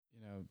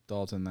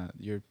Dalton, that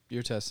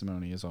your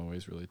testimony is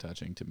always really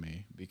touching to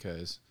me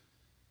because,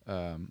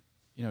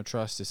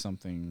 trust is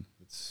something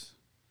it's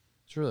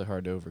really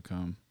hard to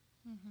overcome.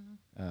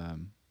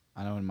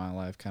 I know in my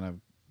life, kind of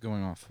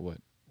going off what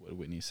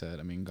Whitney said,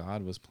 I mean,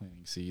 God was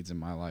planting seeds in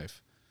my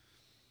life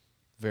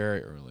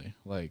very early,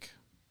 like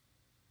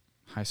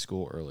high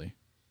school early.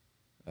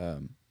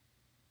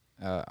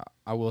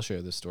 I will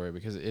share this story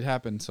because it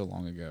happened so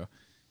long ago,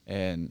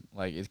 and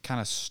like it kind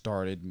of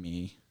started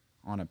me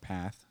on a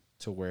path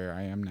to where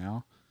I am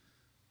now.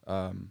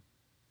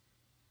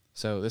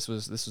 So this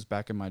was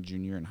back in my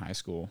junior in high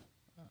school.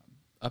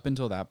 Up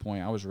until that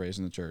point, I was raised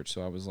in the church,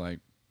 so I was like,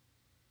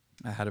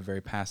 I had a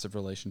very passive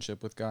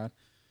relationship with God,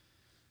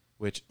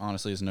 which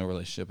honestly is no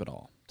relationship at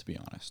all, to be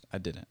honest. I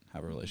didn't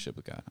have a relationship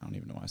with God. I don't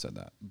even know why I said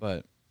that.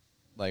 But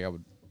like I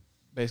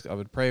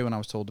would pray when I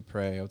was told to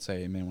pray. I would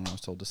say amen when I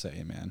was told to say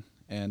amen.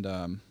 And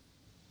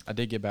I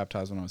did get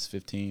baptized when I was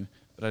 15,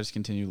 but I just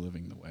continued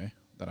living the way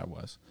that I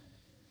was.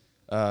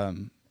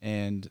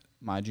 And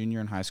my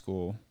junior in high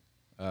school,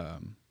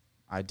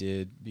 I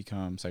did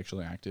become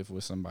sexually active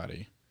with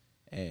somebody.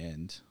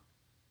 And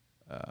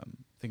I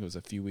think it was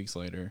a few weeks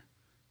later,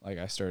 like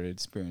I started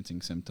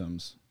experiencing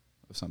symptoms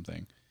of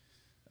something.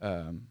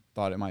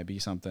 Thought it might be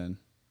something.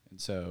 And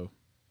so,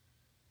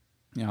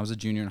 I was a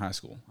junior in high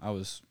school. I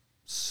was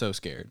so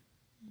scared,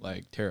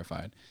 like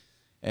terrified.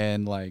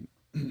 And like,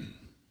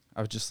 I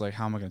was just like,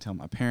 how am I going to tell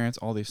my parents?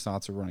 All these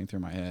thoughts are running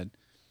through my head.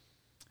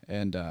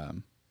 And I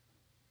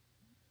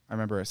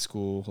remember at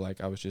school,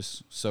 like I was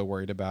just so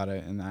worried about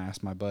it. And I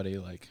asked my buddy,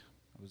 like,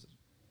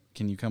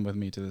 can you come with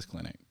me to this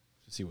clinic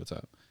to see what's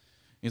up?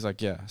 He's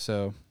like, yeah.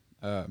 So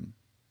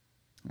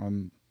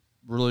I'm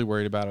really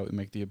worried about it. We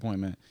make the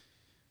appointment.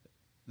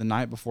 The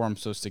night before I'm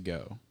supposed to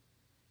go,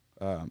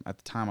 at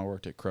the time I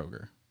worked at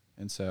Kroger.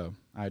 And so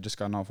I had just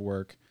gotten off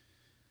work.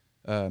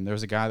 There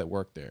was a guy that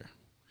worked there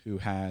who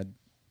had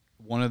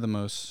one of the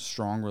most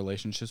strong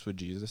relationships with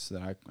Jesus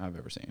that I've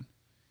ever seen.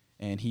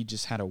 And he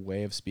just had a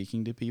way of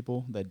speaking to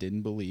people that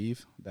didn't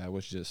believe that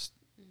was just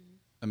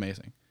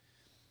amazing.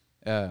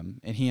 And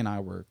he and I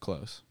were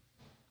close.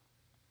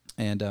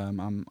 And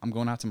I'm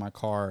going out to my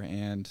car,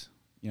 and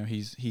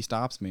he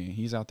stops me.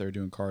 He's out there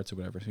doing carts or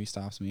whatever. So he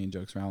stops me and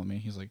jokes around with me.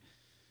 He's like,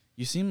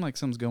 "You seem like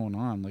something's going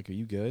on. Like, are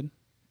you good?"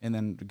 And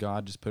then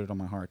God just put it on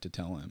my heart to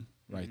tell him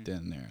right then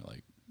and there,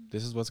 like,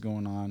 this is what's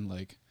going on.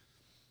 Like,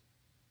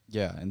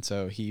 yeah. And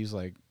so he's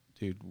like,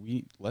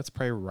 "Dude, let's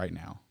pray right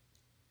now."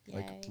 Yay.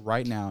 Like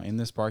right now in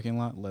this parking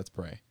lot, let's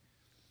pray.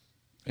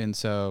 And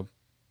so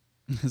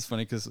it's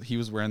funny because he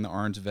was wearing the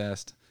orange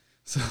vest.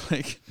 So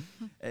like,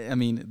 I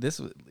mean, it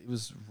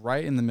was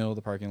right in the middle of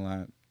the parking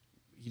lot.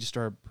 He just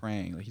started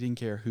praying. Like he didn't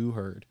care who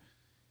heard.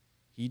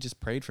 He just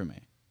prayed for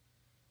me.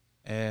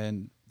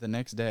 And the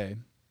next day,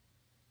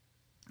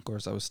 of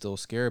course, I was still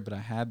scared, but I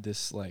had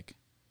this like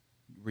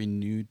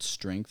renewed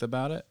strength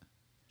about it.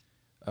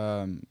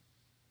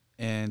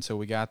 And so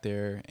we got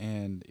there,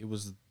 and it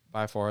was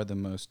by far the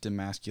most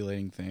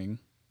demasculating thing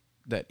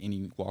that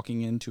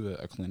walking into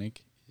a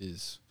clinic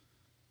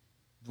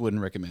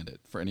wouldn't recommend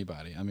it for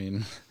anybody. I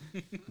mean,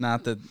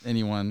 not that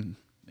anyone,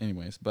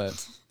 anyways,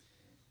 but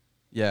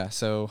yeah.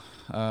 So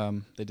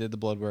they did the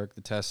blood work,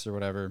 the tests or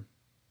whatever,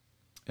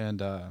 and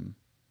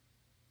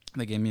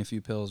they gave me a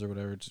few pills or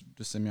whatever,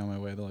 just send me on my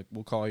way. They're like,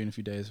 we'll call you in a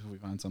few days if we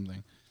find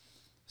something.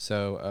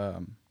 So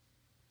a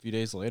few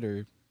days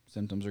later,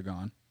 symptoms are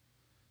gone.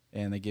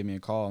 And they give me a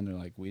call, and they're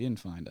like, we didn't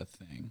find a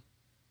thing.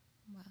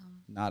 Wow.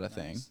 Not a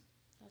thing.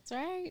 That's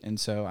right. And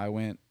so I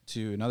went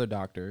to another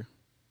doctor,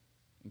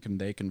 and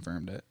they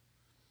confirmed it.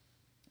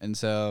 And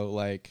so,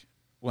 like,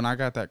 when I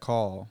got that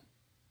call,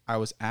 I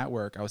was at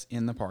work. I was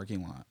in the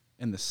parking lot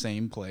in the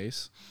same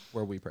place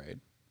where we prayed.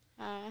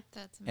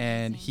 That's amazing.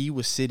 And he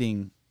was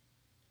sitting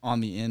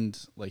on the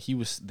end, like, he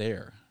was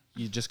there.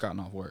 He had just gotten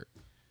off work.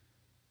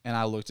 And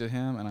I looked at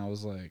him, and I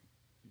was like,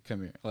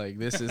 come here. Like,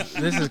 this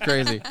is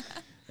crazy.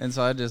 And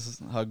so I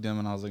just hugged him,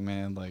 and I was like,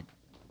 man, like,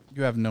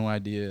 you have no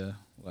idea,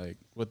 like,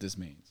 what this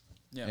means.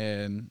 Yeah.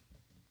 And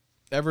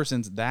ever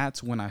since,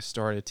 that's when I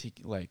started to,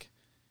 like,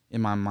 in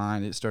my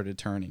mind, it started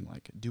turning,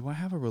 like, do I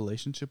have a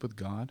relationship with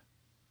God?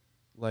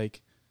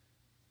 Like,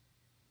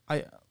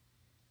 I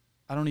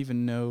don't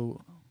even know,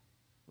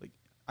 like,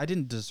 I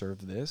didn't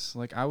deserve this.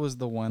 Like, I was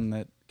the one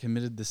that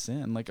committed the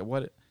sin. Like,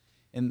 what?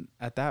 And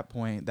at that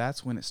point,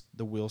 that's when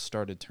the wheels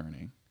started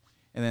turning.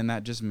 And then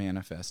that just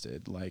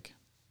manifested, like,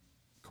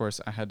 of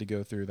course, I had to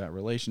go through that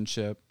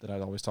relationship that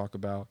I'd always talk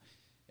about,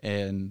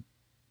 and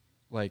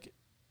like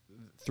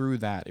through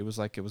that, it was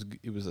like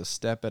it was a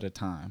step at a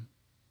time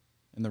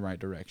in the right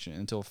direction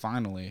until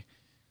finally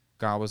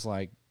God was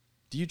like,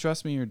 "Do you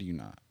trust me or do you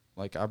not?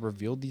 Like I've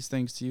revealed these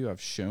things to you. I've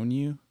shown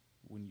you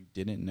when you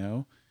didn't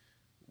know.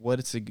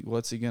 What's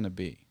it gonna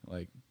be?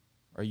 Like,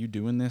 are you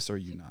doing this or are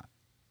you not?"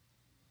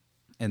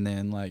 And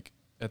then like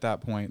at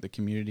that point, the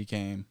community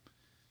came,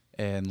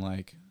 and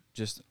like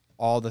just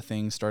all the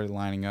things started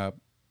lining up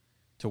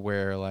to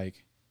where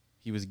like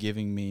he was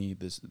giving me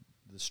the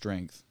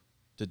strength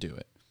to do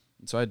it.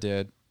 And so I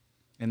did.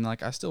 And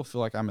like I still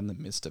feel like I'm in the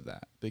midst of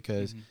that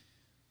because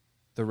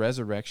the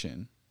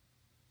resurrection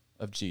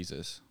of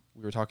Jesus.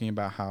 We were talking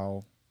about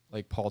how,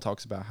 like Paul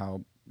talks about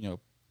how,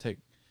 put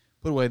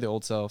away the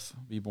old self,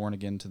 be born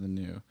again to the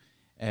new.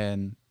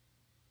 And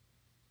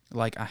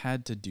like I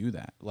had to do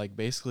that. Like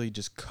basically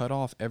just cut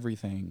off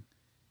everything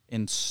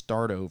and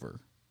start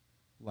over.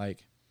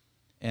 Like,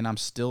 and I'm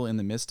still in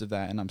the midst of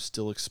that, and I'm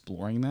still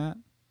exploring that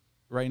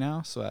right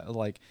now. So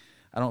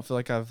I don't feel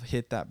like I've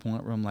hit that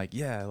point where I'm like,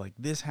 yeah, like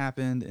this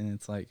happened, and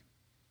it's like,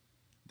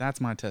 that's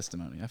my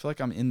testimony. I feel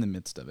like I'm in the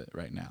midst of it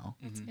right now.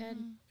 That's good.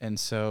 And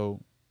so,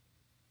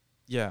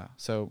 yeah.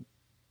 So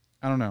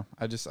I don't know.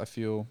 I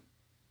feel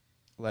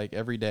like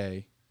every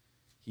day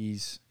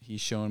he's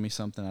showing me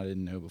something I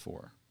didn't know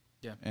before.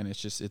 Yeah. And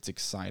it's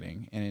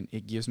exciting, and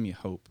it gives me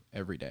hope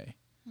every day.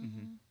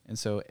 Mm-hmm. And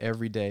so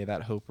every day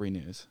that hope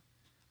renews.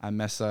 I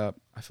mess up.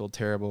 I feel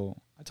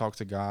terrible. I talk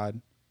to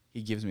God.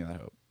 He gives me that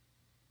hope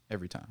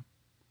every time.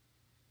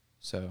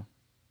 So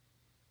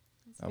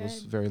that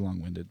was very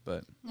long-winded,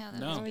 but No, that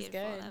No. was That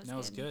beautiful. was That was No,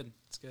 it's good.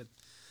 It's good.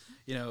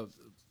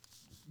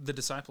 The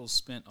disciples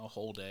spent a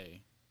whole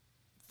day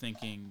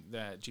thinking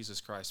that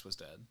Jesus Christ was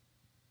dead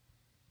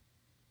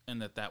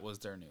and that was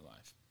their new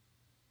life.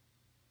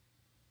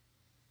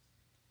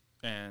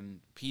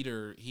 And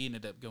Peter, he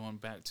ended up going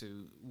back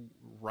to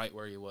right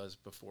where he was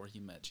before he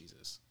met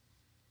Jesus.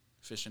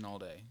 Fishing all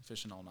day,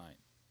 fishing all night,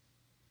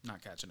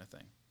 not catching a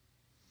thing.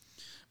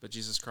 But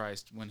Jesus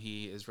Christ, when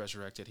he is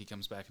resurrected, he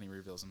comes back and he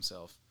reveals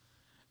himself.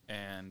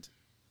 And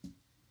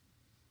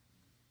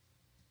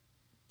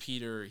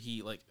Peter,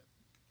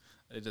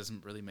 it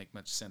doesn't really make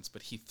much sense,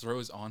 but he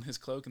throws on his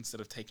cloak instead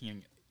of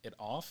taking it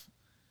off.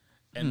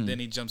 And then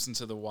he jumps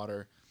into the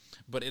water.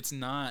 But it's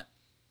not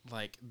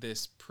like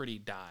this pretty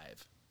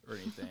dive or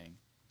anything.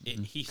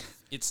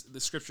 The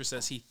scripture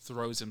says he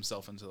throws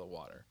himself into the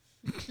water.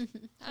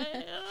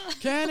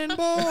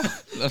 cannonball.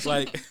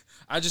 Like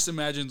I just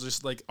imagine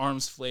just like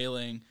arms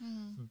flailing,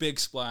 big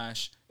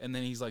splash, and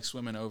then he's like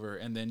swimming over,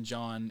 and then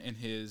John in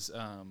his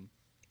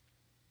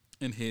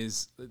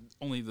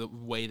only the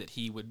way that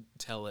he would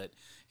tell it,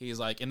 he's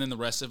like, and then the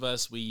rest of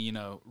us, we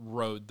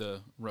rowed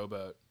the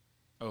rowboat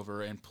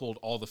over and pulled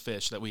all the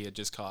fish that we had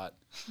just caught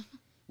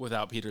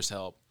without Peter's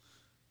help.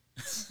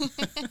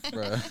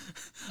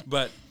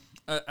 But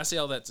I say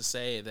all that to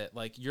say that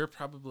like you're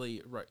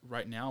probably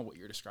right now what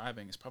you're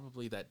describing is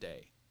probably that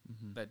day.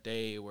 Mm-hmm. That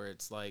day where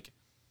it's like,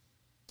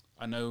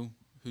 I know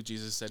who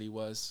Jesus said he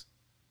was,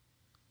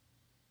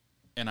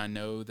 and I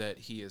know that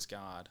he is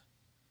God.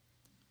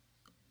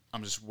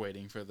 I'm just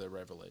waiting for the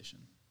revelation.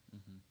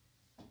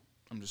 Mm-hmm.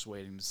 I'm just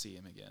waiting to see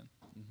him again.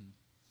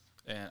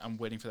 Mm-hmm. And I'm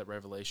waiting for that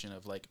revelation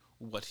of like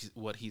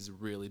what he's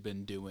really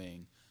been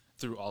doing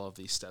through all of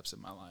these steps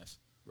in my life.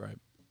 Right.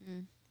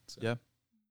 Mm. So. Yeah.